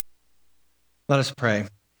Let us pray.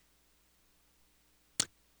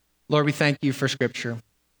 Lord, we thank you for Scripture.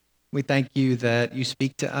 We thank you that you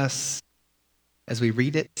speak to us as we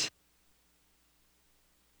read it,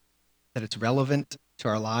 that it's relevant to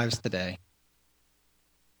our lives today.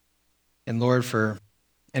 And Lord, for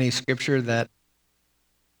any Scripture that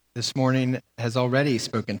this morning has already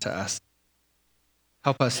spoken to us,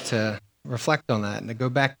 help us to reflect on that and to go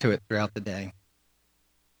back to it throughout the day.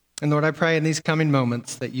 And Lord, I pray in these coming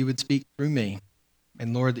moments that you would speak through me,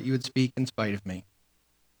 and Lord, that you would speak in spite of me.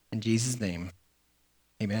 In Jesus' name,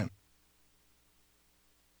 amen.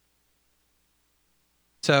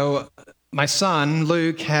 So my son,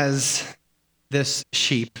 Luke, has this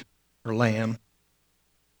sheep or lamb,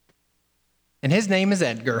 and his name is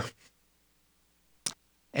Edgar.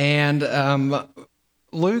 And Emily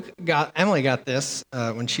got this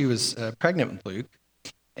when she was pregnant with Luke,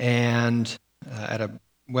 and at a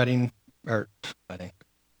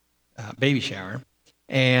baby shower.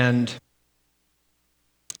 And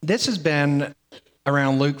this has been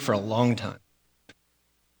around Luke for a long time.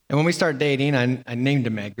 And when we started dating, I named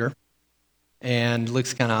him Edgar. And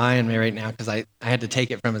Luke's kind of eyeing me right now because I had to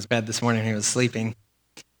take it from his bed this morning when he was sleeping.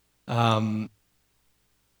 But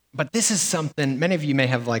this is something, many of you may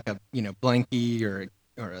have like a blankie or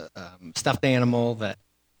a stuffed animal that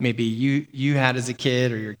maybe you had as a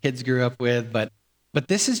kid or your kids grew up with. But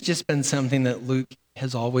this has just been something that Luke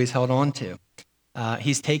has always held on to.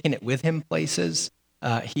 He's taken it with him places.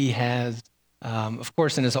 He has, of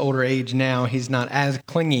course, in his older age now, he's not as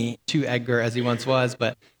clingy to Edgar as he once was,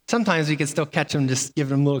 but sometimes we could still catch him just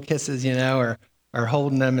giving him little kisses, or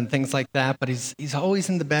holding him and things like that. But he's always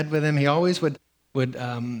in the bed with him. He always would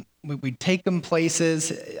we'd take him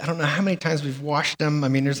places. I don't know how many times we've washed him. I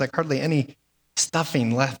mean, there's like hardly any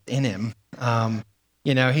stuffing left in him.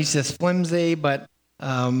 He's just flimsy, but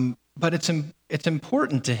it's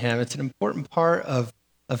important to him. It's an important part of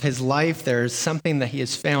his life. There's something that he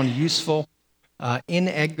has found useful in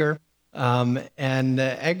Edgar. And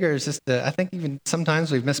Edgar is just, I think even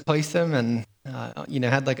sometimes we've misplaced him and,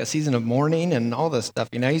 had like a season of mourning and all this stuff.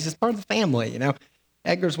 He's just part of the family,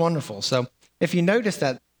 Edgar's wonderful. So if you noticed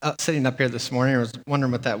that sitting up here this morning or was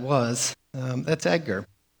wondering what that was, that's Edgar.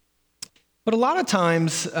 But a lot of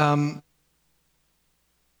times,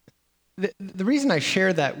 the reason I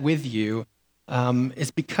share that with you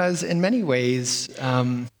is because in many ways,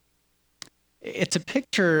 it's a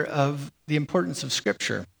picture of the importance of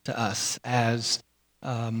Scripture to us as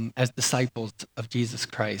disciples of Jesus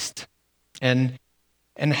Christ, and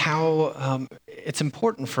how it's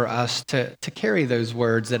important for us to carry those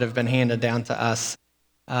words that have been handed down to us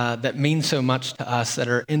that mean so much to us, that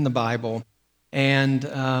are in the Bible.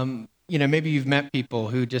 And maybe you've met people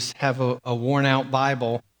who just have a worn out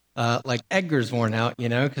Bible. Like Edgar's worn out,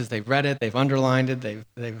 because they've read it, they've underlined it,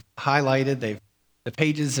 they've highlighted, the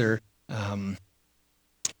pages are,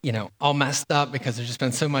 all messed up because there's just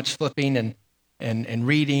been so much flipping and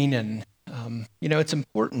reading, and it's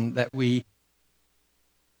important that we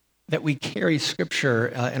carry Scripture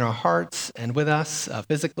in our hearts and with us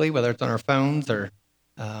physically, whether it's on our phones or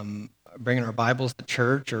bringing our Bibles to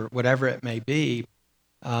church or whatever it may be.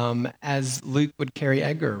 As Luke would carry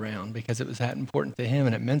Edgar around because it was that important to him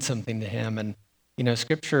and it meant something to him. And,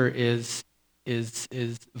 Scripture is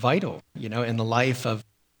vital, in the life of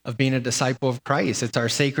being a disciple of Christ. It's our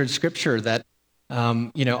sacred Scripture that,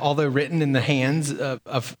 although written in the hands through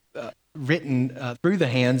the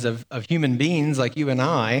hands of human beings like you and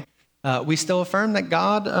I, we still affirm that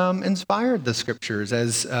God inspired the Scriptures,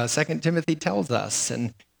 as 2 Timothy tells us,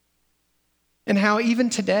 and how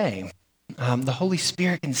even today, the Holy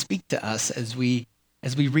Spirit can speak to us as we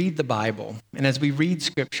read the Bible and as we read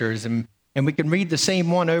Scriptures, and we can read the same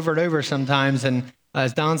one over and over sometimes, and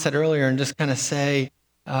as Don said earlier, and just kind of say,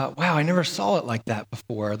 wow, I never saw it like that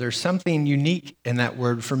before. There's something unique in that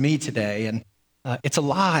word for me today, and it's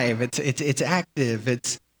alive, it's active,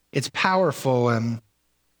 it's powerful, and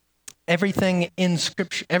everything in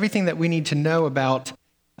Scripture, everything that we need to know about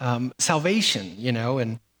salvation,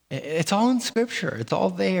 and it's all in Scripture. It's all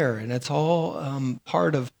there, and it's all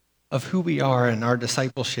part of who we are in our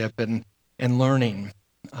discipleship and learning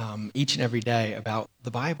each and every day about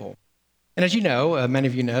the Bible. And as you know, many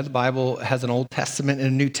of you know, the Bible has an Old Testament and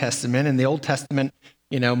a New Testament. And the Old Testament,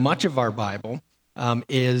 much of our Bible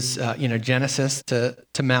is Genesis to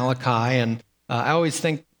Malachi. And I always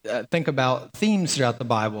think about themes throughout the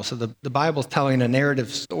Bible. So the Bible's telling a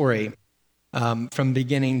narrative story from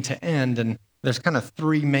beginning to end, and there's kind of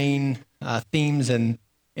three main themes in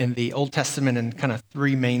the Old Testament and kind of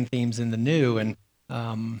three main themes in the New. And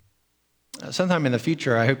sometime in the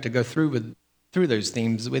future, I hope to go through those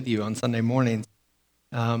themes with you on Sunday mornings.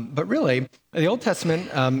 But really, the Old Testament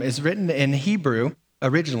is written in Hebrew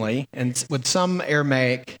originally, and with some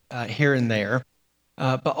Aramaic here and there.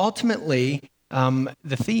 But ultimately,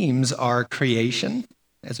 the themes are creation,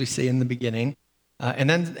 as we see in the beginning, and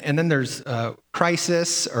then there's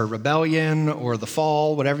crisis or rebellion or the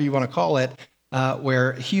fall, whatever you want to call it,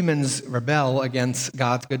 where humans rebel against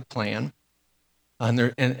God's good plan.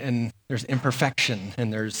 And there's imperfection,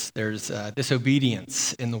 and there's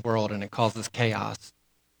disobedience in the world, and it causes chaos.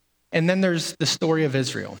 And then there's the story of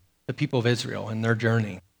Israel, the people of Israel, and their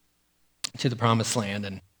journey to the Promised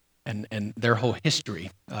Land, and their whole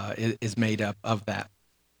history is made up of that.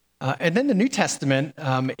 And then the New Testament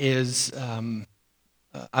is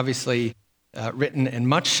obviously written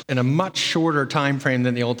in a much shorter time frame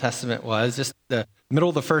than the Old Testament was, just the middle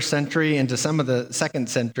of the first century into some of the second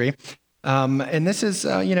century. And this is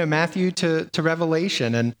Matthew to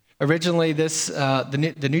Revelation. And originally,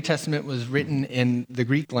 the New Testament was written in the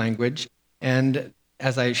Greek language. And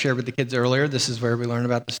as I shared with the kids earlier, this is where we learn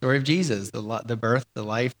about the story of Jesus, the birth, the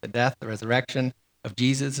life, the death, the resurrection of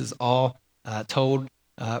Jesus is all told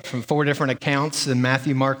from 4 different accounts in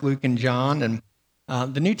Matthew, Mark, Luke, and John. And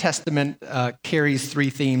the New Testament carries 3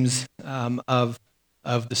 themes of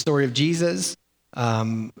the story of Jesus,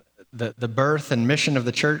 the birth and mission of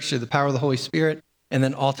the church through the power of the Holy Spirit, and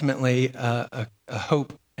then ultimately a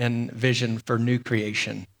hope and vision for new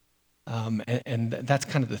creation. And that's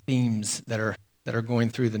kind of the themes that are going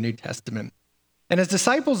through the New Testament. And as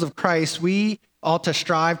disciples of Christ, we ought to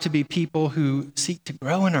strive to be people who seek to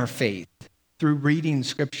grow in our faith through reading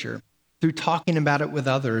Scripture, through talking about it with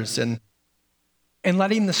others, and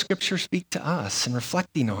letting the Scripture speak to us and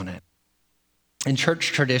reflecting on it. And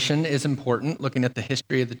church tradition is important, looking at the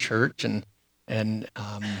history of the church and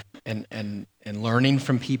learning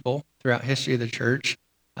from people throughout history of the church.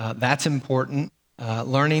 That's important.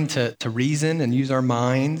 Learning to reason and use our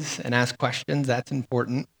minds and ask questions, that's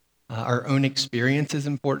important. Our own experience is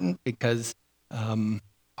important because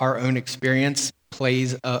our own experience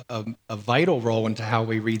plays a vital role into how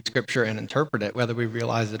we read Scripture and interpret it, whether we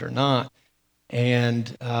realize it or not.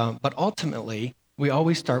 But ultimately, we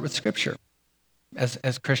always start with Scripture.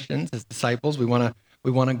 As Christians, as disciples, we want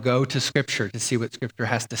to go to Scripture to see what Scripture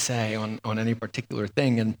has to say on any particular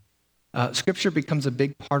thing. And Scripture becomes a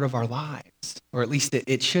big part of our lives, or at least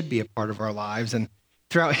it should be a part of our lives. And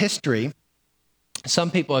throughout history,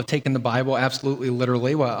 some people have taken the Bible absolutely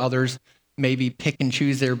literally, while others maybe pick and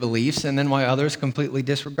choose their beliefs, and then while others completely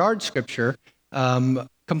disregard Scripture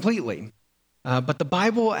completely. But the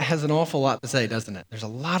Bible has an awful lot to say, doesn't it? There's a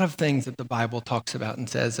lot of things that the Bible talks about and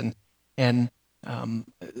says, and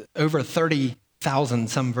over 30,000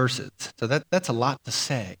 some verses. So that's a lot to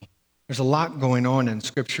say. There's a lot going on in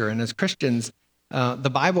Scripture. And as Christians, the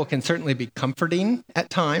Bible can certainly be comforting at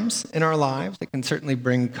times in our lives. It can certainly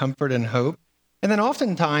bring comfort and hope. And then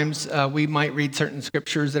oftentimes we might read certain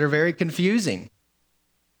Scriptures that are very confusing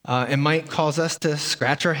and might cause us to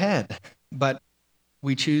scratch our head. But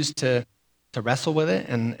we choose to wrestle with it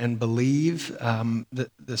and believe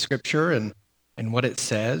the Scripture and what it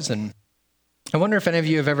says. And I wonder if any of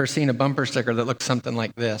you have ever seen a bumper sticker that looks something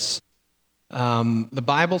like this. The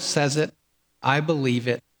Bible says it, I believe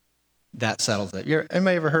it, that settles it.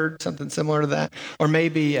 Anybody ever heard something similar to that? Or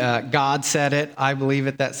maybe God said it, I believe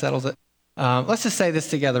it, that settles it. Let's just say this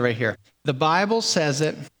together right here. The Bible says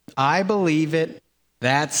it, I believe it,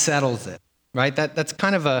 that settles it. Right? That's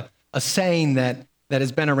kind of a saying that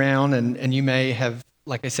has been around, and you may have,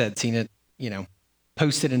 like I said, seen it,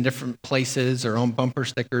 posted in different places or on bumper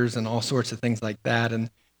stickers and all sorts of things like that. And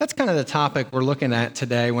that's kind of the topic we're looking at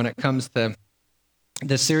today when it comes to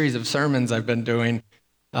this series of sermons I've been doing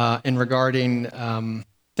in regarding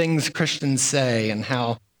things Christians say and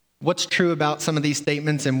what's true about some of these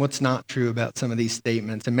statements and what's not true about some of these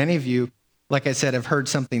statements. And many of you, like I said, have heard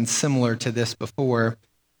something similar to this before.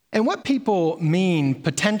 And what people mean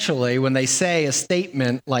potentially when they say a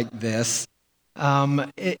statement like this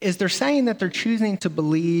is they're saying that they're choosing to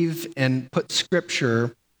believe and put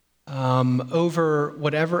Scripture over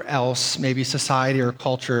whatever else maybe society or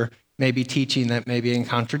culture may be teaching that may be in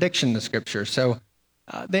contradiction to Scripture. So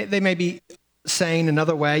they may be saying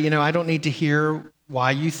another way, I don't need to hear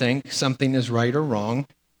why you think something is right or wrong.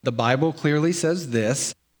 The Bible clearly says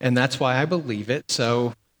this, and that's why I believe it.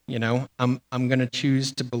 So, I'm going to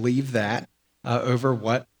choose to believe that over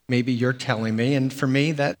what maybe you're telling me. And for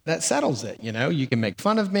me, that settles it. You can make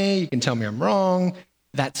fun of me. You can tell me I'm wrong.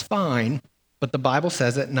 That's fine. But the Bible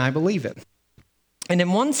says it, and I believe it. And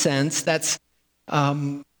in one sense, that's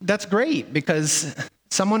great, because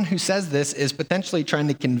someone who says this is potentially trying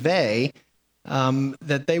to convey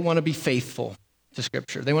that they want to be faithful to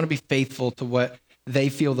Scripture. They want to be faithful to what they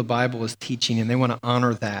feel the Bible is teaching, and they want to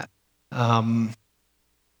honor that. And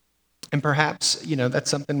perhaps,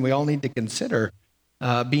 that's something we all need to consider,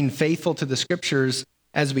 being faithful to the scriptures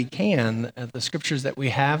as we can, the scriptures that we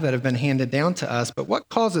have that have been handed down to us. But what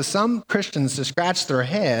causes some Christians to scratch their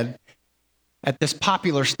head at this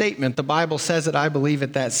popular statement, the Bible says it, I believe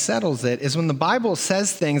it, that settles it, is when the Bible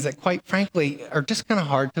says things that, quite frankly, are just kind of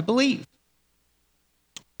hard to believe.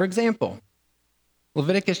 For example,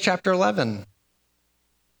 Leviticus chapter 11,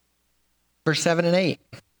 verse 7 and 8.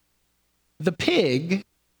 The pig,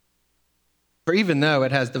 for even though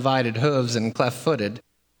it has divided hooves and cleft-footed,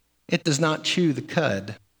 it does not chew the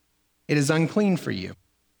cud. It is unclean for you.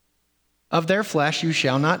 Of their flesh you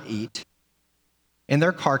shall not eat, and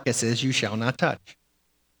their carcasses you shall not touch.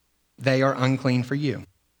 They are unclean for you.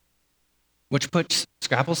 Which puts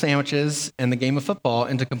scrapple sandwiches and the game of football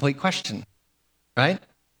into complete question, right?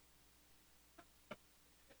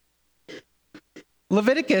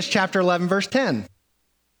 Leviticus chapter 11, verse 10.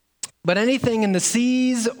 But anything in the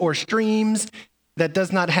seas or streams that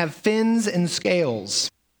does not have fins and scales,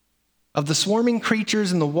 of the swarming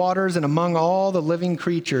creatures in the waters and among all the living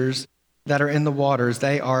creatures that are in the waters,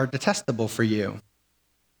 they are detestable for you.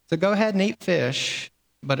 So go ahead and eat fish,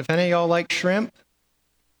 but if any of y'all like shrimp,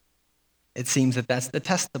 it seems that that's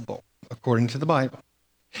detestable, according to the Bible.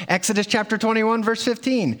 Exodus chapter 21, verse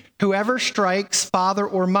 15. Whoever strikes father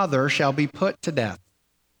or mother shall be put to death.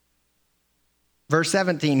 Verse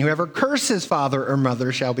 17. Whoever curses father or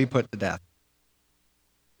mother shall be put to death.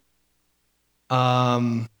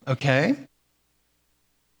 Okay.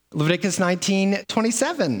 Leviticus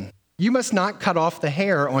 19:27. You must not cut off the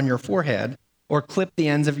hair on your forehead or clip the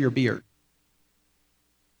ends of your beard.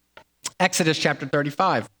 Exodus chapter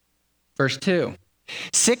 35, verse 2.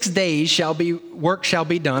 6 days work shall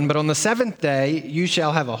be done, but on the seventh day you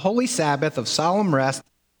shall have a holy Sabbath of solemn rest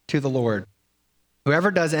to the Lord. Whoever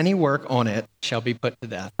does any work on it shall be put to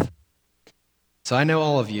death. So I know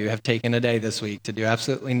all of you have taken a day this week to do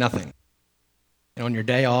absolutely nothing. And on your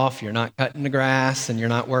day off, you're not cutting the grass, and you're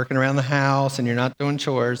not working around the house, and you're not doing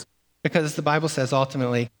chores, because the Bible says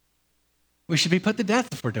ultimately we should be put to death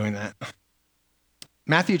if we're doing that.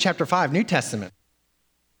 Matthew chapter 5, New Testament.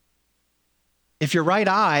 If your right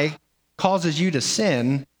eye causes you to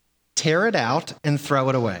sin, tear it out and throw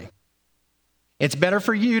it away. It's better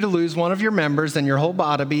for you to lose one of your members than your whole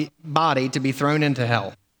body to be thrown into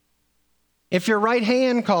hell. If your right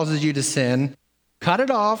hand causes you to sin, cut it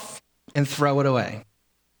off and throw it away.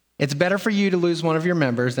 It's better for you to lose one of your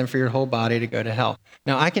members than for your whole body to go to hell.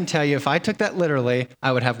 Now, I can tell you, if I took that literally,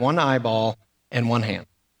 I would have one eyeball and one hand.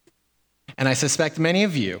 And I suspect many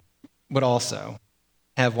of you would also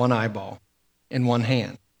have one eyeball and one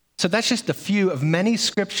hand. So that's just a few of many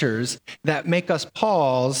scriptures that make us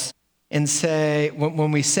pause and say,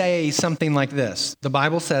 when we say something like this, the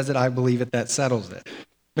Bible says it, I believe it, that settles it.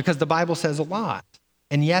 Because the Bible says a lot.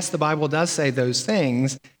 And yes, the Bible does say those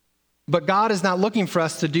things, but God is not looking for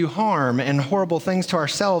us to do harm and horrible things to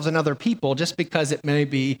ourselves and other people just because it may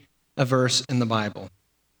be a verse in the Bible.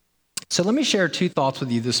 So let me share two thoughts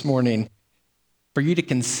with you this morning for you to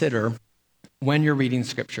consider when you're reading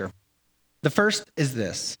Scripture. The first is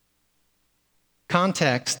this: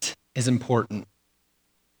 context is important.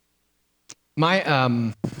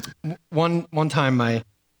 My one time my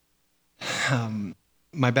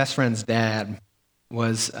best friend's dad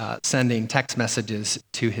was sending text messages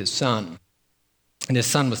to his son, and his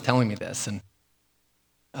son was telling me this,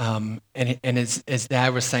 and his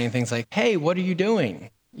dad was saying things like, "Hey, what are you doing,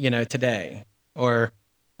 today?" or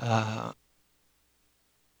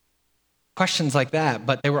questions like that,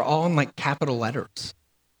 but they were all in like capital letters.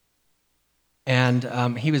 And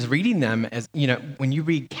he was reading them as, when you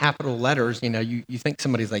read capital letters, you think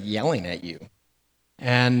somebody's like yelling at you.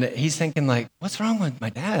 And he's thinking like, what's wrong with my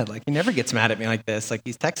dad? Like, he never gets mad at me like this. Like,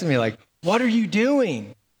 he's texting me like, what are you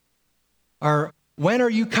doing? Or when are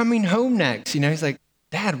you coming home next? He's like,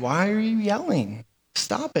 Dad, why are you yelling?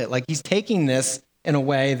 Stop it. Like, he's taking this in a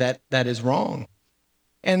way that is wrong.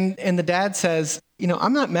 And the dad says,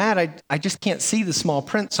 I'm not mad. I just can't see the small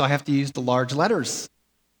print, so I have to use the large letters.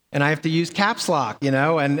 And I have to use caps lock,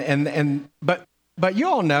 but you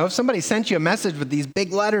all know, if somebody sent you a message with these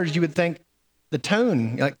big letters, you would think the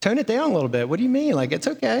tone, like, tone it down a little bit. What do you mean? Like, it's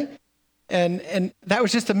okay. And that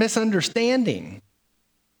was just a misunderstanding.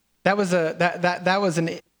 That was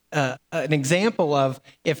an example of,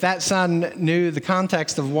 if that son knew the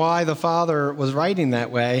context of why the father was writing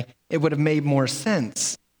that way, it would have made more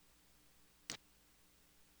sense.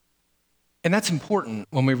 And that's important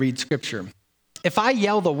when we read Scripture. If I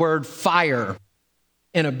yell the word fire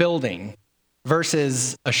in a building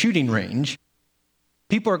versus a shooting range,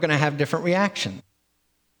 people are going to have different reactions.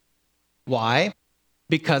 Why?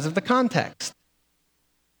 Because of the context.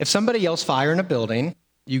 If somebody yells fire in a building,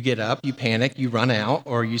 you get up, you panic, you run out,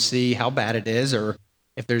 or you see how bad it is, or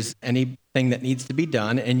if there's anything that needs to be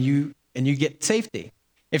done, and you get safety.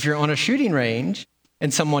 If you're on a shooting range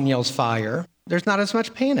and someone yells fire, there's not as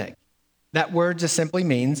much panic. That word just simply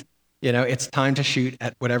means, it's time to shoot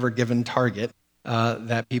at whatever given target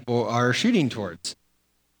that people are shooting towards.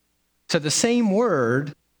 So the same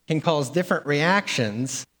word can cause different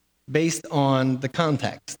reactions based on the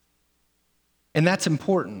context. And that's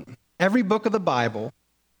important. Every book of the Bible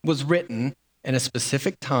was written in a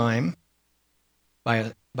specific time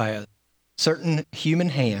by a certain human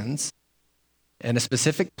hands in a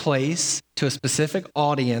specific place to a specific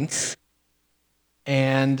audience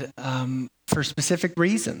and for specific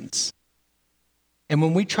reasons. And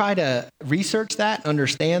when we try to research that,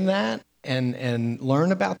 understand that, and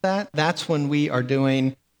learn about that, that's when we are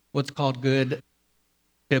doing what's called good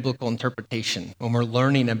biblical interpretation. When we're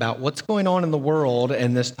learning about what's going on in the world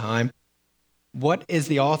in this time, what is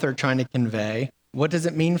the author trying to convey? What does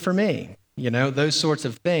it mean for me? Those sorts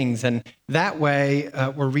of things. And that way,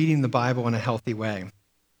 we're reading the Bible in a healthy way.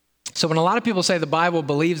 So when a lot of people say the Bible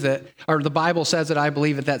believes that, or the Bible says that I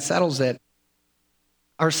believe it, that settles it,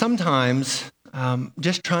 are sometimes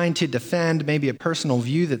just trying to defend maybe a personal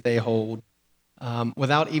view that they hold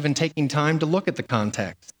without even taking time to look at the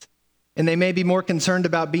context. And they may be more concerned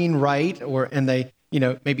about being right, and they,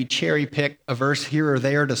 maybe cherry pick a verse here or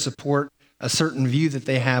there to support a certain view that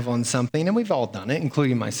they have on something. And we've all done it,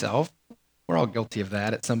 including myself. We're all guilty of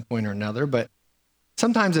that at some point or another. But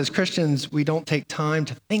sometimes as Christians, we don't take time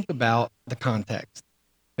to think about the context.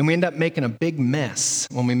 And we end up making a big mess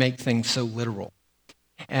when we make things so literal.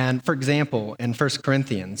 And for example, in 1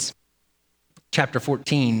 Corinthians chapter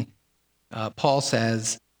 14, Paul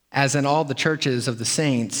says, as in all the churches of the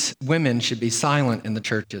saints, women should be silent in the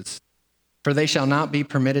churches, for they shall not be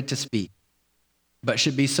permitted to speak, but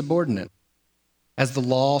should be subordinate, as the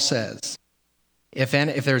law says. If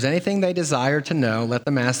there's anything they desire to know, let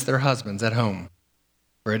them ask their husbands at home,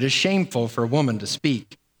 for it is shameful for a woman to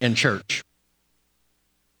speak in church.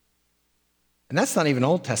 And that's not even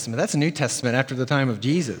Old Testament. That's New Testament after the time of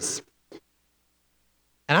Jesus.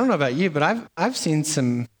 And I don't know about you, but I've seen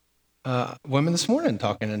some women this morning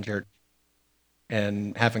talking in church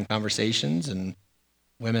and having conversations, and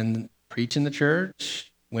women preach in the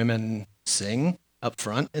church, women sing up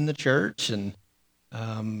front in the church. And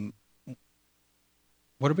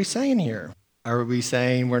what are we saying here? Are we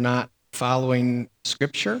saying we're not following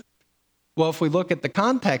Scripture? Well, if we look at the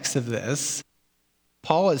context of this,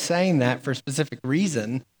 Paul is saying that for a specific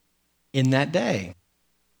reason in that day.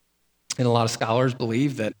 And a lot of scholars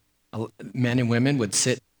believe that men and women would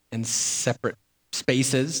sit in separate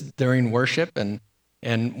spaces during worship, and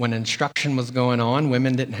when instruction was going on,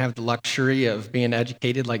 women didn't have the luxury of being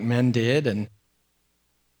educated like men did, and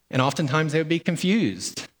oftentimes they would be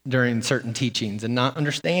confused during certain teachings and not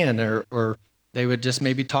understand, or they would just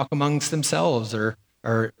maybe talk amongst themselves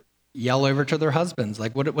or yell over to their husbands,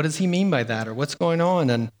 like, what does he mean by that, or what's going on?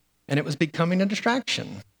 And it was becoming a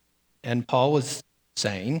distraction. And Paul was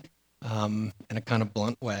saying, in a kind of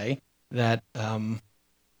blunt way, that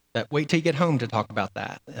wait till you get home to talk about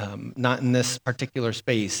that, not in this particular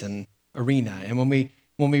space and arena. And when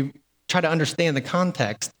we try to understand the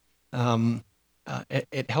context,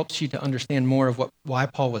 it helps you to understand more of why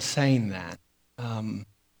Paul was saying that.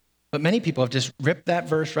 But many people have just ripped that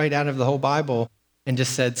verse right out of the whole Bible and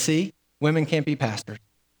just said, see, women can't be pastors.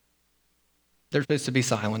 They're supposed to be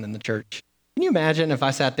silent in the church. Can you imagine if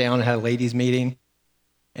I sat down and had a ladies' meeting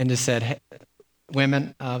and just said, hey,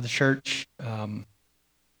 women of the church,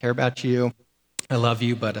 care about you, I love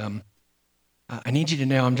you, but I need you to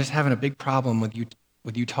know I'm just having a big problem with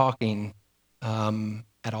you talking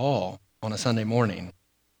at all on a Sunday morning.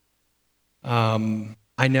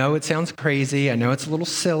 I know it sounds crazy. I know it's a little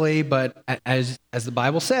silly, but as the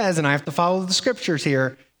Bible says, and I have to follow the scriptures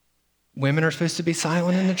here, women are supposed to be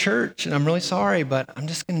silent in the church, and I'm really sorry, but I'm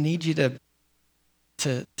just going to need you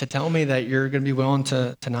to tell me that you're going to be willing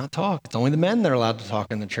to not talk. It's only the men that are allowed to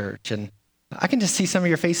talk in the church. And I can just see some of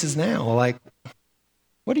your faces now, like,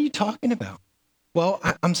 what are you talking about? Well,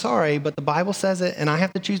 I'm sorry, but the Bible says it, and I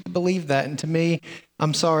have to choose to believe that. And to me,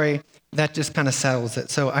 I'm sorry, that just kind of settles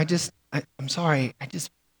it. So I'm sorry,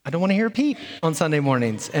 I don't want to hear Pete on Sunday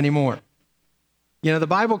mornings anymore. The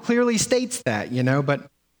Bible clearly states that, but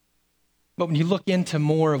when you look into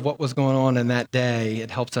more of what was going on in that day,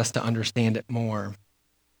 it helps us to understand it more.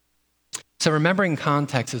 So remembering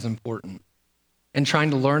context is important and trying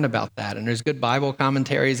to learn about that. And there's good Bible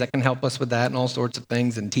commentaries that can help us with that and all sorts of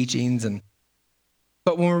things and teachings.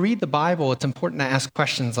 But when we read the Bible, it's important to ask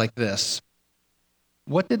questions like this.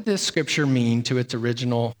 What did this scripture mean to its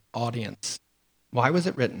original audience? Why was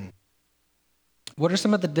it written? What are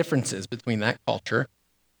some of the differences between that culture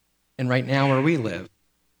and right now where we live?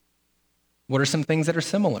 What are some things that are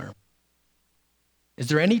similar? Is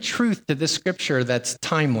there any truth to this scripture that's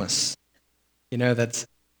timeless? That's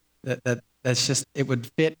just, it would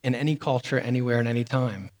fit in any culture, anywhere, and any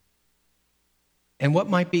time. And what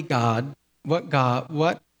might God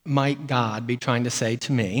be trying to say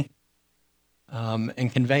to me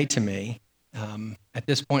and convey to me at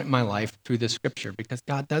this point in my life through this scripture? Because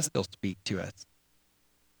God does still speak to us.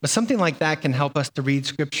 But something like that can help us to read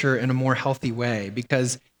scripture in a more healthy way,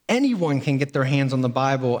 because anyone can get their hands on the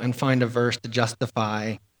Bible and find a verse to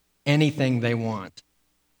justify anything they want,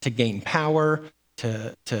 to gain power,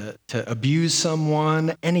 to abuse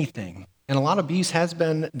someone, anything. And a lot of abuse has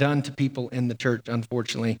been done to people in the church,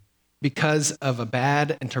 unfortunately, because of a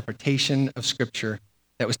bad interpretation of scripture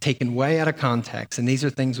that was taken way out of context. And these are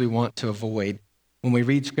things we want to avoid. When we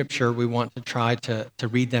read scripture, we want to try to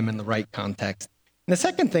read them in the right context. And the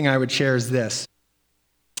second thing I would share is this,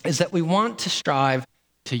 is that we want to strive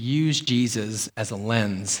to use Jesus as a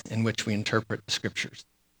lens in which we interpret the scriptures.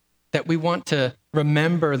 That we want to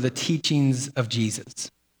remember the teachings of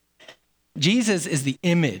Jesus. Jesus is the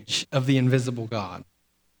image of the invisible God.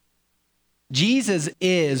 Jesus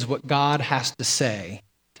is what God has to say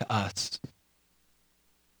to us.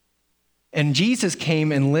 And Jesus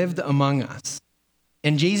came and lived among us.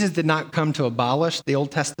 And Jesus did not come to abolish the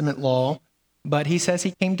Old Testament law, but he says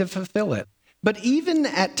he came to fulfill it. But even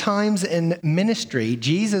at times in ministry,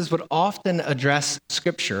 Jesus would often address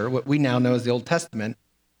scripture, what we now know as the Old Testament,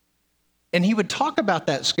 and he would talk about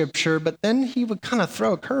that scripture, but then he would kind of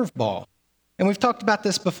throw a curveball. And we've talked about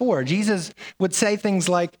this before. Jesus would say things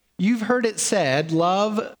like, "You've heard it said,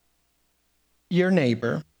 love your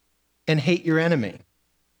neighbor and hate your enemy."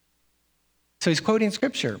 So he's quoting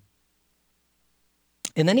scripture.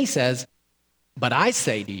 And then he says, "But I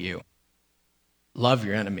say to you, love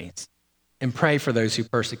your enemies and pray for those who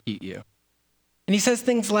persecute you." And he says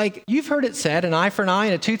things like, "You've heard it said, an eye for an eye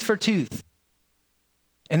and a tooth for a tooth."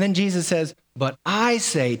 And then Jesus says, "But I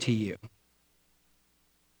say to you,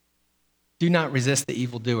 do not resist the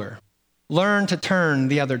evildoer. Learn to turn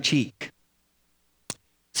the other cheek."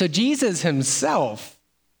 So Jesus himself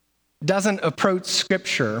doesn't approach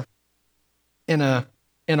scripture in a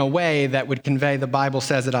way that would convey, "The Bible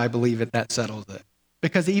says it, I believe it, that settles it."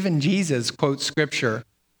 Because even Jesus quotes scripture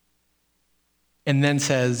and then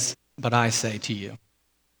says, "But I say to you,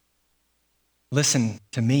 listen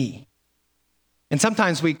to me." And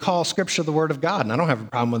sometimes we call scripture the word of God, and I don't have a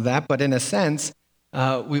problem with that, but in a sense,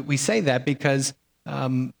 we say that because,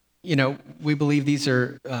 we believe these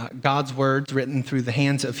are God's words written through the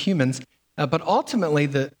hands of humans, but ultimately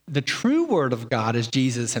the true word of God is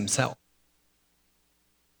Jesus himself.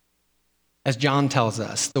 As John tells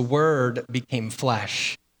us, the word became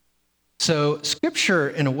flesh. So scripture,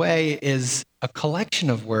 in a way, is a collection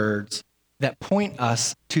of words that point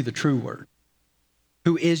us to the true word,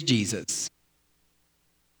 who is Jesus.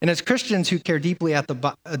 And as Christians who care deeply about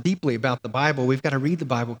the Bible, we've got to read the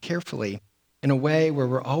Bible carefully in a way where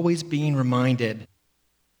we're always being reminded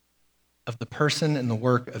of the person and the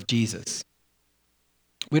work of Jesus.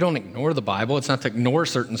 We don't ignore the Bible. It's not to ignore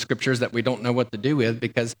certain scriptures that we don't know what to do with,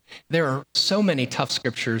 because there are so many tough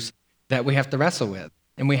scriptures that we have to wrestle with,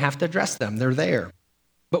 and we have to address them. They're there.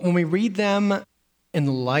 But when we read them in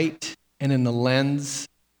the light and in the lens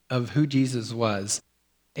of who Jesus was,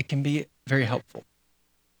 it can be very helpful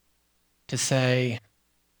to say,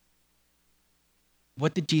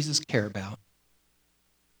 what did Jesus care about?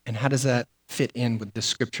 And how does that fit in with this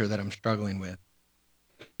scripture that I'm struggling with?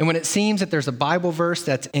 And when it seems that there's a Bible verse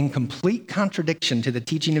that's in complete contradiction to the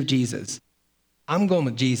teaching of Jesus, I'm going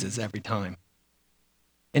with Jesus every time.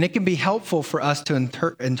 And it can be helpful for us to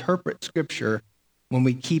interpret scripture when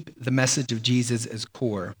we keep the message of Jesus as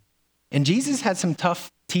core. And Jesus had some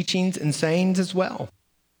tough teachings and sayings as well.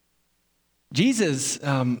 Jesus,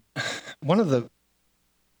 one of the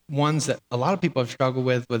ones that a lot of people have struggled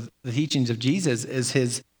with the teachings of Jesus is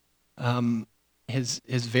his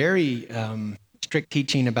very strict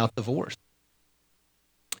teaching about divorce,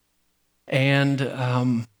 and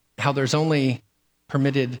how there's only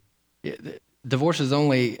permitted, divorce is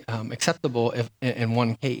only acceptable if in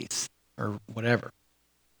one case or whatever.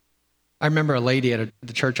 I remember a lady at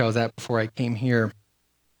the church I was at before I came here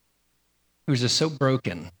who was just so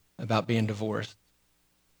broken about being divorced.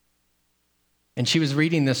 And she was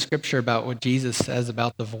reading this scripture about what Jesus says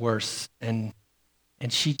about divorce, and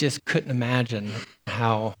she just couldn't imagine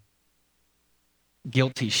how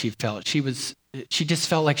guilty she felt. She was she just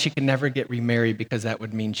felt like she could never get remarried because that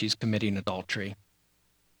would mean she's committing adultery.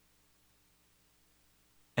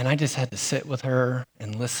 And I just had to sit with her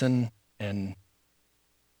and listen, and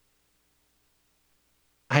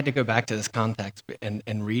I had to go back to this context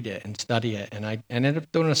and read it and study it, and I ended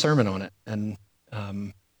up doing a sermon on it, and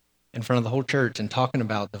in front of the whole church, and talking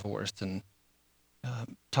about divorce, and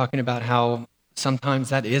talking about how sometimes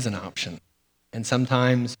that is an option, and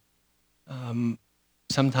sometimes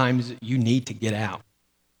you need to get out.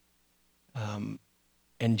 And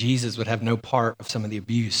Jesus would have no part of some of the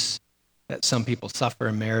abuse that some people suffer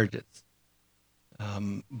in marriages.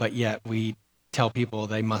 But yet we tell people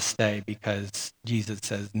they must stay because Jesus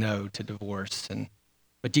says no to divorce.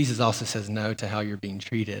 But Jesus also says no to how you're being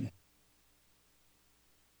treated.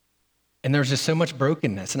 And there's just so much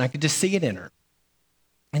brokenness, and I could just see it in her.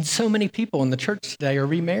 And so many people in the church today are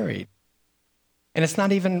remarried. And it's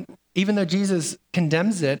not even though Jesus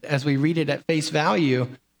condemns it as we read it at face value,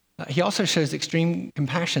 he also shows extreme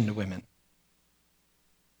compassion to women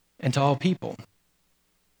and to all people.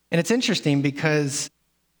 And it's interesting because,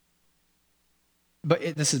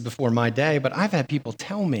 this is before my day, but I've had people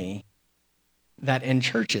tell me that in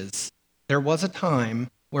churches, there was a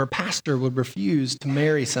time where a pastor would refuse to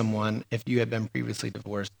marry someone if you had been previously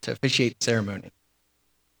divorced to officiate the ceremony.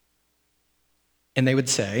 And they would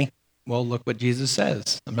say, well, look what Jesus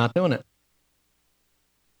says. I'm not doing it.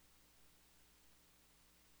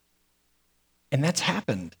 And that's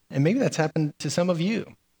happened. And maybe that's happened to some of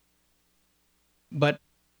you. But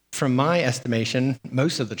from my estimation,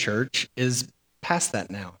 most of the church is past that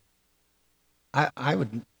now.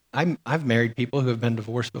 I've married people who have been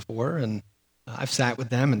divorced before, and I've sat with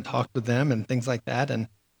them and talked with them and things like that. And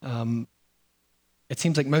it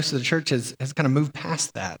seems like most of the church has kind of moved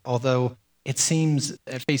past that, although it seems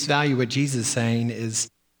at face value what Jesus is saying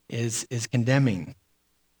is condemning.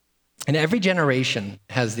 And every generation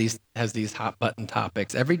has these hot button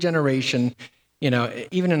topics. Every generation,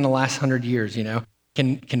 even in the last 100 years,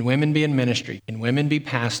 can women be in ministry? Can women be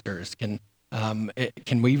pastors? Can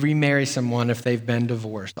we remarry someone if they've been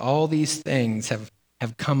divorced? All these things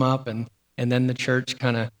have come up, and then the church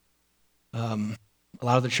kind of, a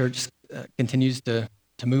lot of the church continues to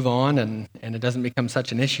move on, and it doesn't become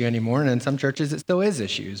such an issue anymore. And in some churches, it still is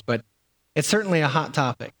issues, but it's certainly a hot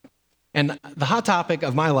topic. And the hot topic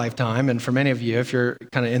of my lifetime, and for many of you, if you're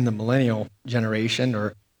kind of in the millennial generation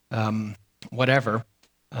or whatever,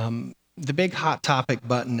 the big hot topic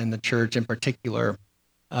button in the church in particular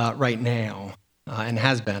right now, and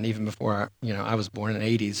has been even before I was born in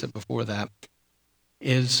the 80s, so before that,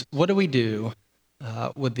 is what do we do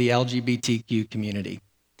with the LGBTQ community?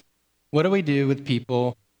 What do we do with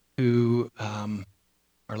people who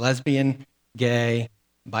are lesbian, gay,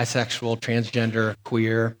 bisexual, transgender,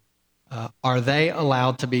 queer? Are they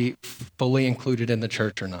allowed to be fully included in the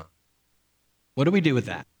church or not? What do we do with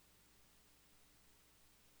that?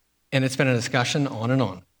 And it's been a discussion on and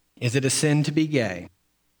on. Is it a sin to be gay?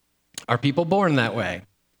 Are people born that way?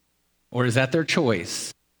 Or is that their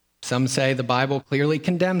choice? Some say the Bible clearly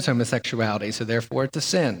condemns homosexuality, so therefore it's a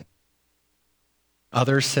sin.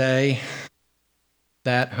 Others say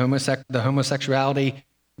that the homosexuality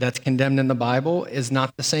that's condemned in the Bible is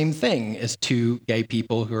not the same thing as two gay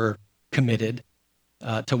people who are committed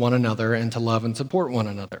to one another and to love and support one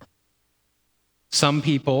another. Some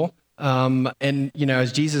people,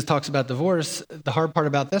 as Jesus talks about divorce, the hard part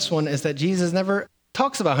about this one is that Jesus never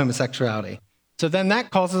talks about homosexuality. So then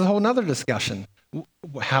that causes a whole nother discussion.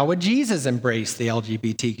 How would Jesus embrace the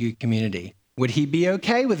LGBTQ community? Would he be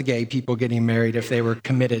okay with gay people getting married if they were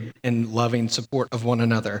committed in loving support of one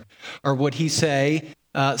another? Or would he say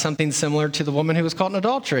something similar to the woman who was caught in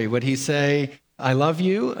adultery? Would he say, I love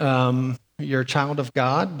you, you're a child of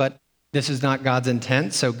God, but this is not God's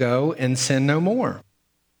intent, so go and sin no more?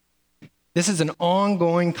 This is an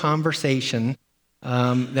ongoing conversation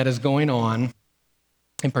that is going on,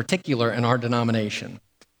 in particular in our denomination.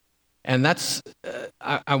 And that's,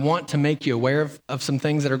 I want to make you aware of some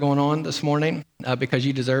things that are going on this morning because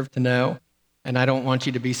you deserve to know. And I don't want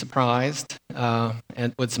you to be surprised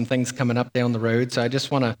and with some things coming up down the road. So I just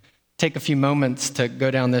want to take a few moments to go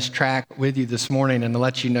down this track with you this morning and to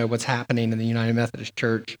let you know what's happening in the United Methodist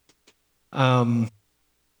Church. In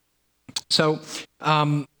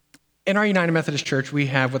our United Methodist Church, we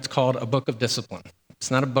have what's called a book of discipline. It's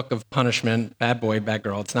not a book of punishment, bad boy, bad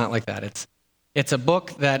girl. It's not like that. It's a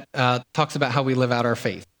book that talks about how we live out our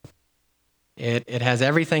faith. It has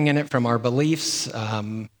everything in it from our beliefs,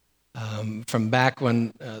 from back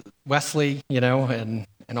when Wesley, and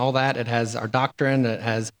all that. It has our doctrine. It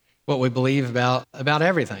has what we believe about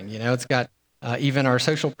everything. It's got even our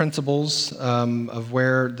social principles of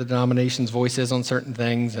where the denomination's voice is on certain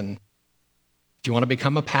things. And if you want to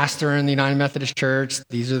become a pastor in the United Methodist Church,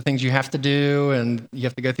 these are the things you have to do, and you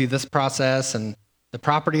have to go through this process, and the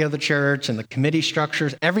property of the church and the committee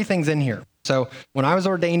structures, everything's in here. So when I was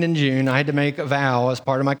ordained in June, I had to make a vow as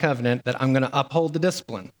part of my covenant that I'm going to uphold the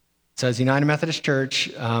discipline. It says United Methodist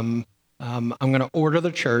Church, I'm going to order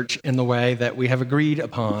the church in the way that we have agreed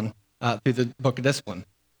upon through the Book of Discipline.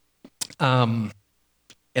 And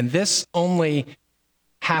this only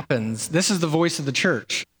happens, this is the voice of the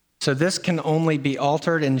church. So this can only be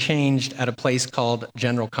altered and changed at a place called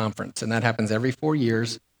General Conference, and that happens every 4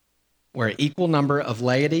 years, where an equal number of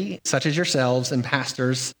laity, such as yourselves, and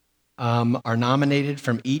pastors are nominated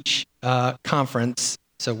from each conference.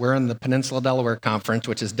 So we're in the Peninsula Delaware Conference,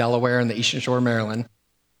 which is Delaware and the Eastern Shore of Maryland.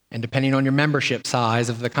 And depending on your membership size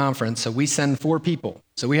of the conference, so we send 4 people.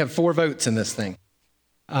 So we have 4 votes in this thing.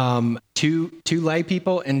 2 lay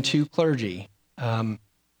people and 2 clergy.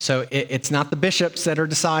 So it's not the bishops that are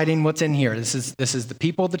deciding what's in here. This is the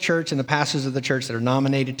people of the church and the pastors of the church that are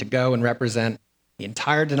nominated to go and represent the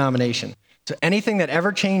entire denomination. So anything that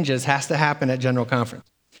ever changes has to happen at General Conference.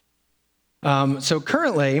 So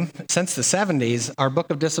currently, since the 70s, our Book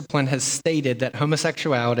of Discipline has stated that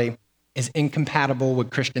homosexuality is incompatible with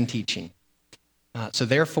Christian teaching. So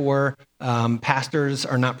therefore, pastors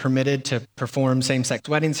are not permitted to perform same-sex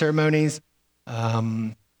wedding ceremonies.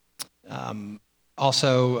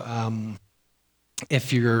 Also,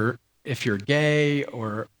 if you're gay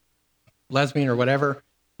or lesbian or whatever,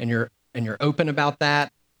 and you're open about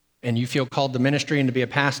that, and you feel called to ministry and to be a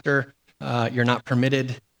pastor, you're not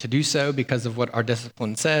permitted to do so because of what our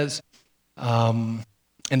discipline says, and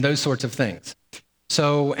those sorts of things.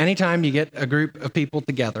 So anytime you get a group of people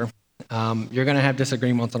together, you're going to have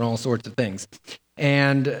disagreements on all sorts of things.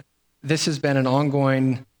 And this has been an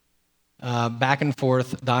ongoing back and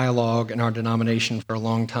forth dialogue in our denomination for a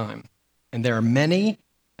long time. And there are many,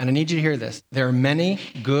 and I need you to hear this, there are many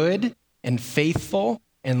good and faithful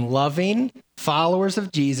and loving followers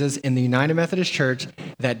of Jesus in the United Methodist Church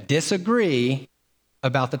that disagree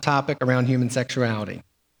about the topic around human sexuality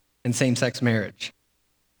and same-sex marriage.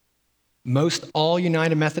 Most all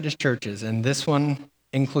United Methodist churches, and this one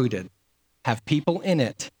included, have people in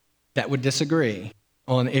it that would disagree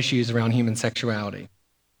on issues around human sexuality.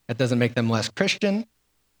 That doesn't make them less Christian.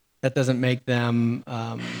 That doesn't make them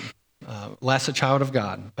less a child of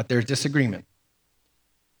God, but there's disagreement.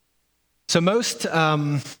 So most,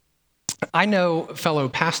 I know fellow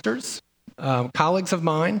pastors, colleagues of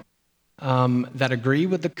mine, that agree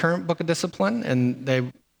with the current Book of Discipline,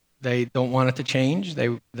 and they don't want it to change.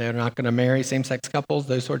 They're not going to marry same-sex couples,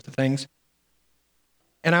 those sorts of things.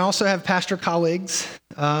 And I also have pastor colleagues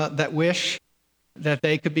that wish that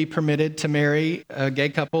they could be permitted to marry a gay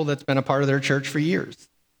couple that's been a part of their church for years.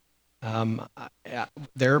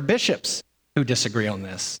 There are bishops who disagree on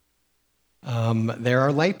this. There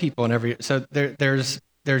are lay people in every... So there's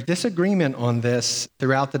disagreement on this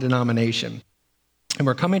throughout the denomination. And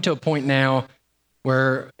we're coming to a point now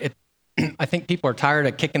where I think people are tired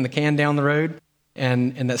of kicking the can down the road,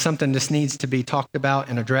 and that something just needs to be talked about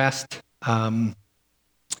and addressed.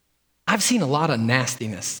 I've seen a lot of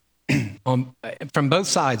nastiness from both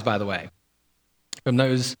sides, by the way, from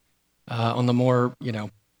those on the more,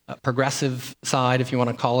 progressive side, if you want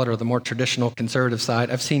to call it, or the more traditional conservative side.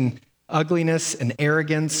 I've seen ugliness and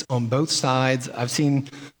arrogance on both sides. I've seen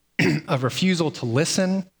a refusal to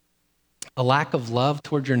listen, a lack of love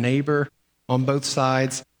toward your neighbor on both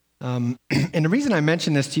sides. And the reason I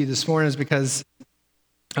mention this to you this morning is because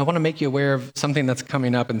I want to make you aware of something that's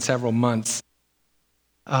coming up in several months,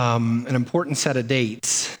 an important set of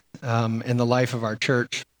dates in the life of our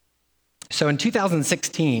church. So in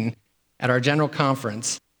 2016, at our general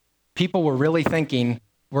conference, people were really thinking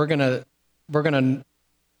we're gonna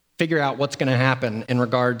figure out what's going to happen in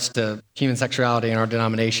regards to human sexuality in our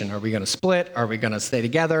denomination. Are we going to split? Are we going to stay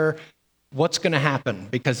together? What's going to happen?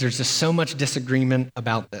 Because there's just so much disagreement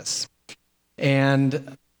about this.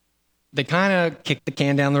 And they kind of kicked the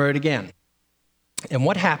can down the road again. And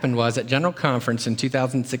what happened was at General Conference in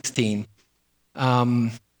 2016,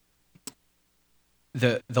 the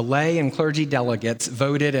lay and clergy delegates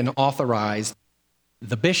voted and authorized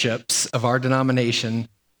the bishops of our denomination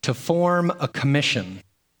to form a commission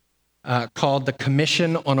called the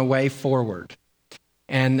Commission on a Way Forward.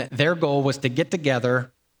 And their goal was to get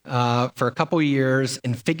together for a couple of years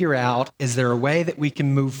and figure out, is there a way that we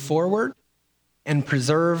can move forward and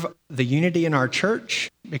preserve the unity in our church?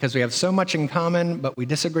 Because we have so much in common, but we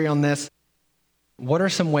disagree on this. What are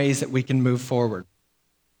some ways that we can move forward?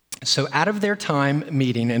 So out of their time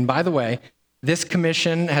meeting, and by the way, This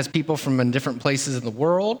commission has people from different places in the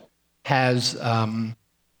world, has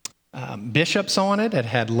bishops on it, it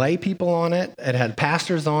had lay people on it, it had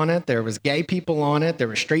pastors on it, there was gay people on it, there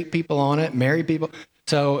were straight people on it, married people.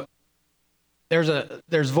 So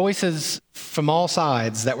there's voices from all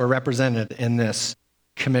sides that were represented in this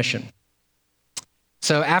commission.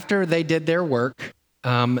 So after they did their work,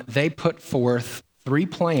 they put forth 3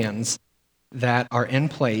 plans that are in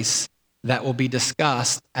place that will be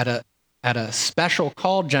discussed at a special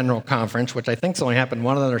called General Conference, which I think's only happened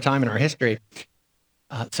one other time in our history.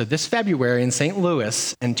 So this February in St.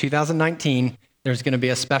 Louis in 2019, there's going to be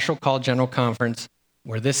a special called General Conference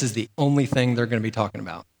where this is the only thing they're going to be talking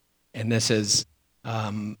about, and this is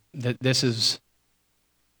the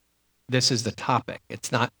topic.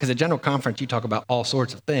 It's not because at General Conference you talk about all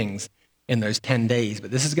sorts of things in those 10 days,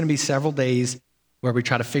 but this is going to be several days where we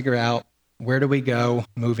try to figure out where do we go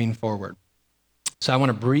moving forward. So I want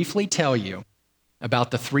to briefly tell you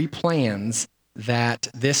about the 3 plans that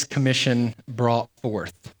this commission brought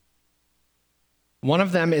forth. One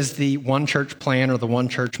of them is the one church plan or the one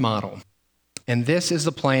church model. And this is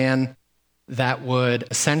the plan that would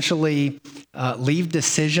essentially leave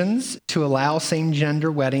decisions to allow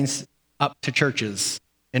same-gender weddings up to churches,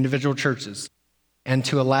 individual churches, and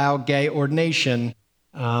to allow gay ordination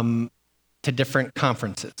to different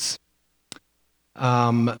conferences.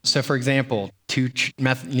 So, for example, 2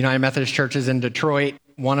 United Methodist churches in Detroit,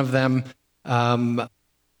 one of them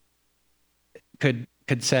could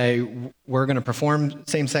say, we're going to perform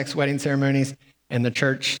same-sex wedding ceremonies, and the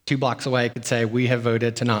church 2 blocks away could say, we have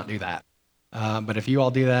voted to not do that. But if you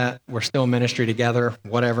all do that, we're still in ministry together,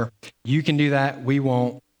 whatever. You can do that, we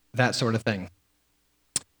won't, that sort of thing.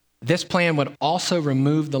 This plan would also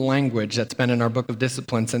remove the language that's been in our Book of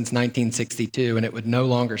Discipline since 1962, and it would no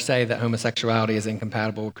longer say that homosexuality is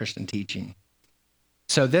incompatible with Christian teaching.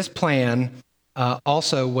 So this plan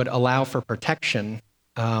also would allow for protection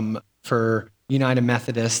for United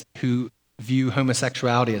Methodists who view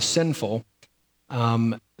homosexuality as sinful.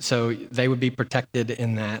 So they would be protected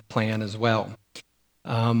in that plan as well.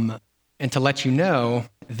 And to let you know,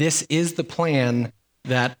 this is the plan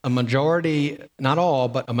that a majority, not all,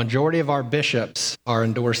 but a majority of our bishops are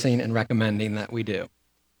endorsing and recommending that we do.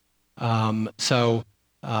 Again,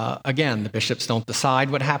 the bishops don't decide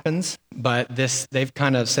what happens, but they've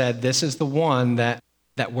kind of said this is the one that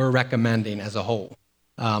we're recommending as a whole.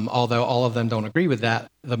 Although all of them don't agree with that,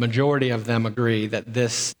 the majority of them agree that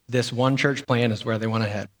this one church plan is where they want to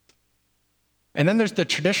head. And then there's the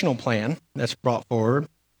traditional plan that's brought forward,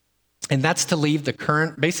 and that's to leave the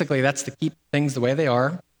current, basically that's to keep things the way they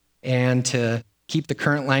are and to keep the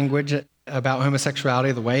current language about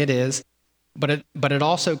homosexuality the way it is, but it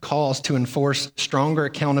also calls to enforce stronger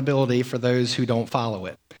accountability for those who don't follow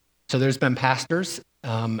it. So there's been pastors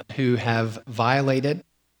who have violated.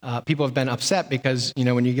 People have been upset because,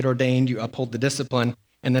 when you get ordained, you uphold the discipline.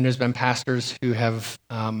 And then there's been pastors who have,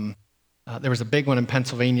 there was a big one in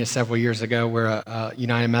Pennsylvania several years ago where a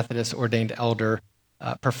United Methodist ordained elder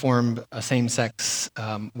performed a same-sex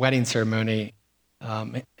wedding ceremony.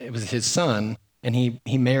 It was his son, and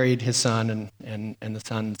he married his son and the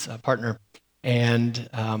son's partner. And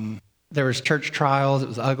there was church trials. It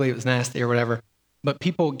was ugly. It was nasty or whatever. But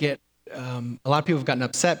people a lot of people have gotten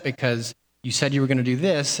upset because you said you were going to do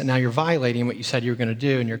this, and now you're violating what you said you were going to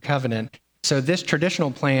do in your covenant. So this traditional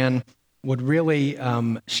plan would really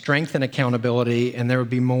strengthen accountability, and there would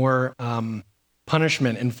be more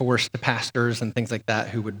punishment enforced to pastors and things like that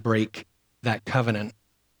who would break that covenant.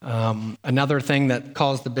 Another thing that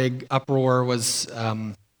caused the big uproar was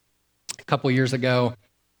a couple years ago,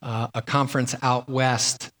 a conference out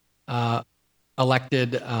west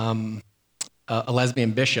elected a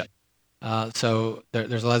lesbian bishop. So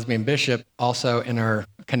there's a lesbian bishop also in our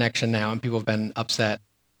connection now, and people have been upset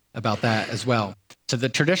about that as well. So the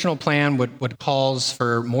traditional plan would calls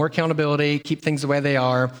for more accountability, keep things the way they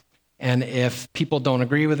are, and if people don't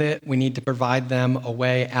agree with it, we need to provide them a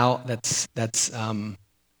way out that's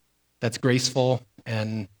graceful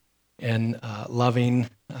and loving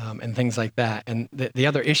and things like that. And the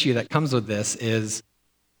other issue that comes with this is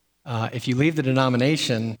if you leave the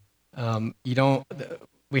denomination,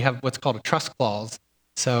 we have what's called a trust clause.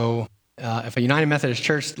 So if a United Methodist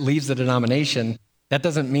Church leaves the denomination, that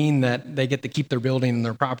doesn't mean that they get to keep their building and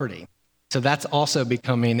their property. So that's also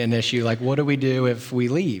becoming an issue. Like, what do we do if we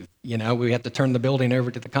leave? We have to turn the building over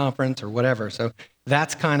to the conference or whatever. So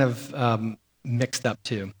that's kind of mixed up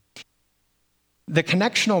too. The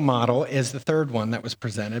connectional model is the third one that was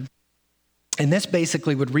presented. And this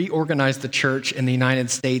basically would reorganize the church in the United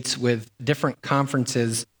States with different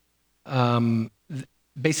conferences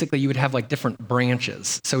basically you would have like different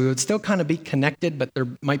branches. So we would still kind of be connected, but there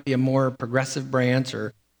might be a more progressive branch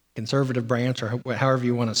or conservative branch, or however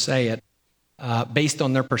you want to say it, based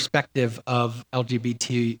on their perspective of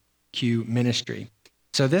LGBTQ ministry.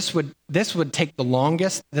 So this would take the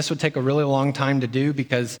longest. This would take a really long time to do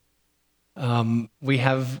because we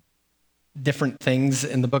have different things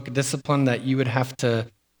in the Book of Discipline that you would have to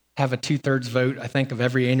have a 2/3 vote, I think, of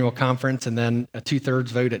every annual conference, and then a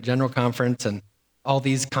 2/3 vote at general conference, and all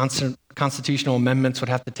these constitutional amendments would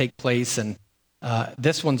have to take place. And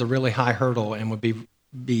this one's a really high hurdle and would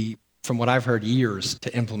be, from what I've heard, years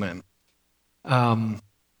to implement. And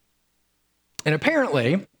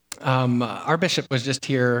apparently, our bishop was just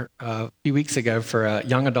here a few weeks ago for a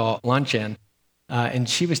young adult luncheon, and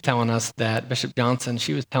she was telling us that, Bishop Johnson,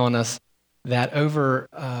 she was telling us that over,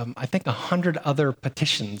 I think, 100 other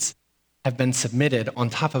petitions have been submitted on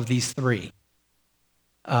top of these 3.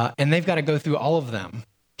 And they've got to go through all of them.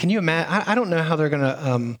 Can you imagine? I don't know how they're going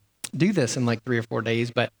to do this in like 3 or 4 days,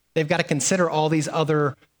 but they've got to consider all these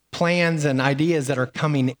other plans and ideas that are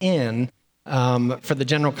coming in for the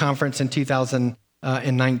General Conference in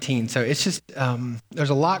 2019. So it's just, there's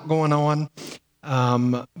a lot going on,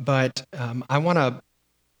 but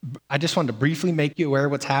I just wanted to briefly make you aware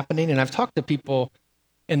of what's happening. And I've talked to people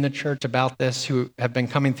in the church about this who have been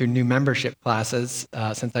coming through new membership classes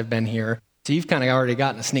since I've been here. So you've kind of already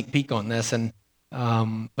gotten a sneak peek on this. And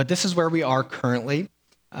but this is where we are currently.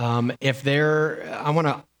 I want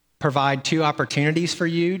to provide 2 opportunities for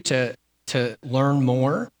you to learn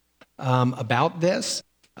more about this.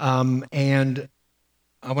 And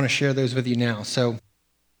I want to share those with you now. So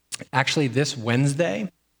actually this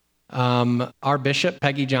Wednesday, our bishop,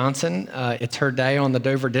 Peggy Johnson, it's her day on the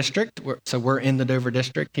Dover District. So we're in the Dover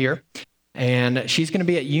District here. And she's going to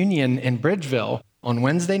be at Union in Bridgeville on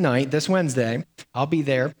Wednesday night, this Wednesday. I'll be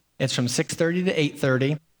there. It's from 6:30 to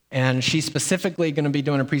 8:30. And she's specifically going to be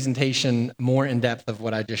doing a presentation more in depth of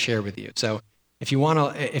what I just shared with you. So if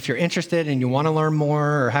you're interested and you want to learn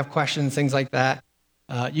more or have questions, things like that,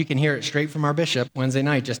 you can hear it straight from our bishop Wednesday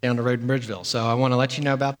night, just down the road in Bridgeville. So I want to let you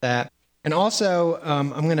know about that. And also,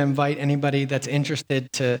 I'm going to invite anybody that's interested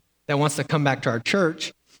that wants to come back to our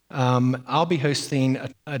church. I'll be hosting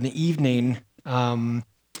an evening,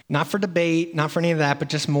 not for debate, not for any of that, but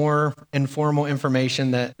just more informal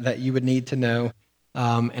information that you would need to know,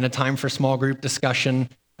 and a time for small group discussion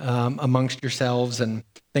amongst yourselves and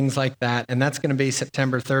things like that. And that's going to be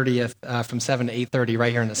September 30th from 7 to 8:30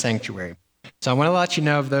 right here in the sanctuary. So I want to let you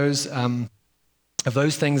know of those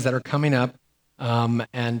things that are coming up.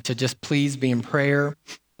 And to just please be in prayer.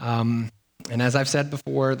 And as I've said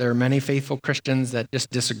before, there are many faithful Christians that just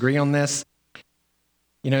disagree on this.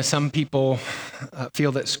 You know, some people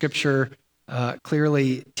feel that Scripture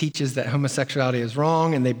clearly teaches that homosexuality is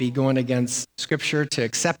wrong, and they'd be going against Scripture to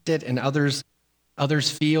accept it. And others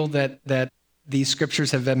feel that these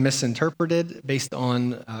Scriptures have been misinterpreted based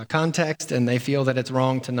on context, and they feel that it's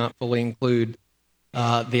wrong to not fully include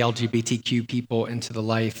the LGBTQ people into the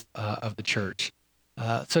life of the church.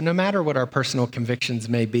 So no matter what our personal convictions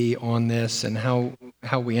may be on this and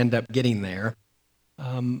how we end up getting there,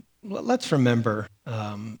 let's remember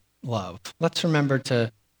love. Let's remember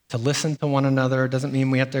to listen to one another. It doesn't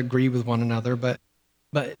mean we have to agree with one another, but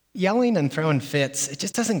yelling and throwing fits, it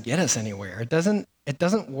just doesn't get us anywhere. It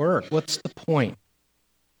doesn't work. What's the point?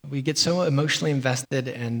 We get so emotionally invested,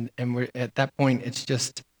 and we're at that point,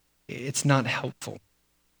 it's not helpful.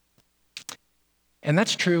 And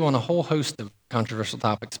that's true on a whole host of controversial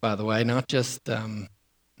topics, by the way, not just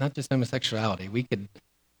homosexuality. We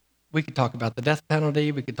could talk about the death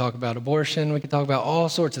penalty, we could talk about abortion, we could talk about all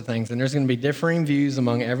sorts of things, and there's going to be differing views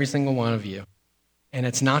among every single one of you. And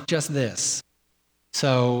it's not just this.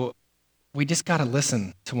 So we just got to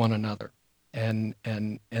listen to one another and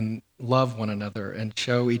love one another and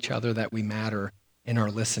show each other that we matter in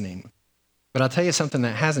our listening. But I'll tell you something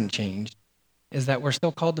that hasn't changed is that we're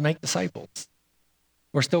still called to make disciples.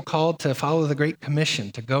 We're still called to follow the Great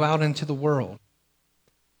Commission, to go out into the world.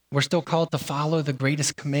 We're still called to follow the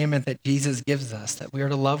greatest commandment that Jesus gives us, that we are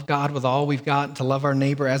to love God with all we've got and to love our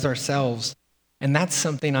neighbor as ourselves. And that's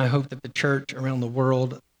something I hope that the church around the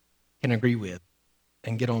world can agree with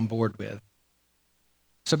and get on board with.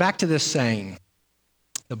 So back to this saying,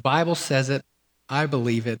 the Bible says it, I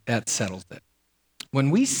believe it, that settles it. When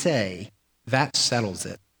we say that settles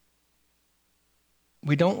it,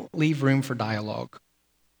 we don't leave room for dialogue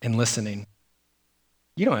and listening.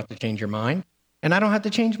 You don't have to change your mind, and I don't have to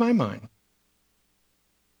change my mind.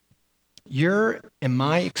 Your and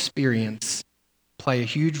my experience play a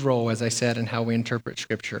huge role, as I said, in how we interpret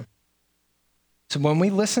Scripture. So when we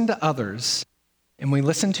listen to others and we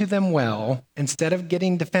listen to them well, instead of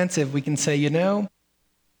getting defensive, we can say,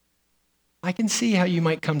 I can see how you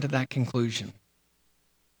might come to that conclusion.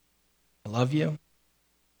 I love you.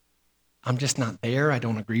 I'm just not there. I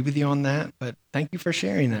don't agree with you on that, but thank you for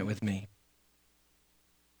sharing that with me.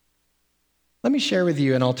 Let me share with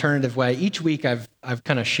you an alternative way. Each week I've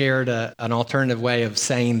kind of shared an alternative way of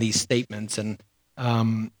saying these statements, and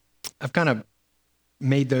I've kind of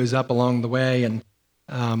made those up along the way.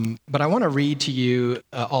 But I want to read to you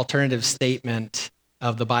an alternative statement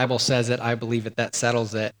of the Bible says it, I believe it, that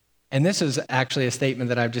settles it. And this is actually a statement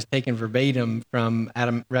that I've just taken verbatim from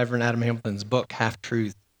Reverend Adam Hamilton's book,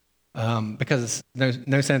 Half-Truth. Because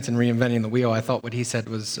no sense in reinventing the wheel. I thought what he said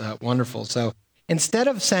was wonderful. So instead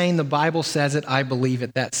of saying the Bible says it, I believe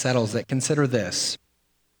it, that settles it, consider this.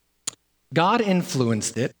 God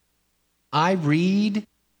influenced it. I read,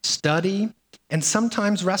 study, and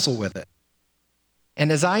sometimes wrestle with it. And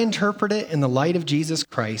as I interpret it in the light of Jesus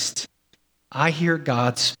Christ, I hear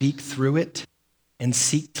God speak through it and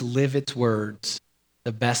seek to live its words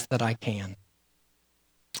the best that I can.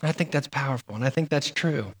 I think that's powerful, and I think that's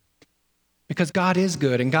true. Because God is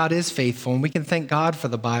good and God is faithful, and we can thank God for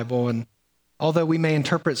the Bible. And although we may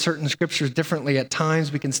interpret certain scriptures differently at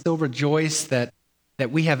times, we can still rejoice that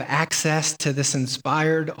we have access to this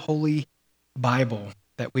inspired, holy Bible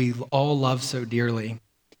that we all love so dearly,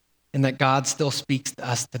 and that God still speaks to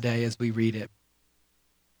us today as we read it.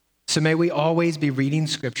 So may we always be reading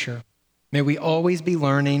scripture. May we always be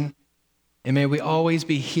learning, and may we always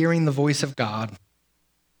be hearing the voice of God.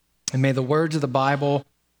 And may the words of the Bible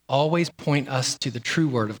always point us to the true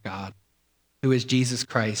word of God, who is Jesus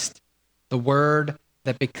Christ, the word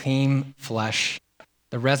that became flesh,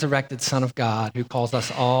 the resurrected Son of God, who calls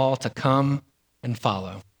us all to come and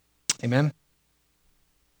follow. Amen.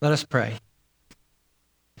 Let us pray.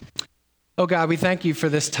 Oh God, we thank you for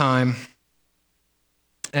this time.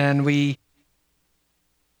 And we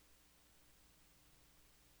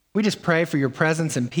just pray for your presence and peace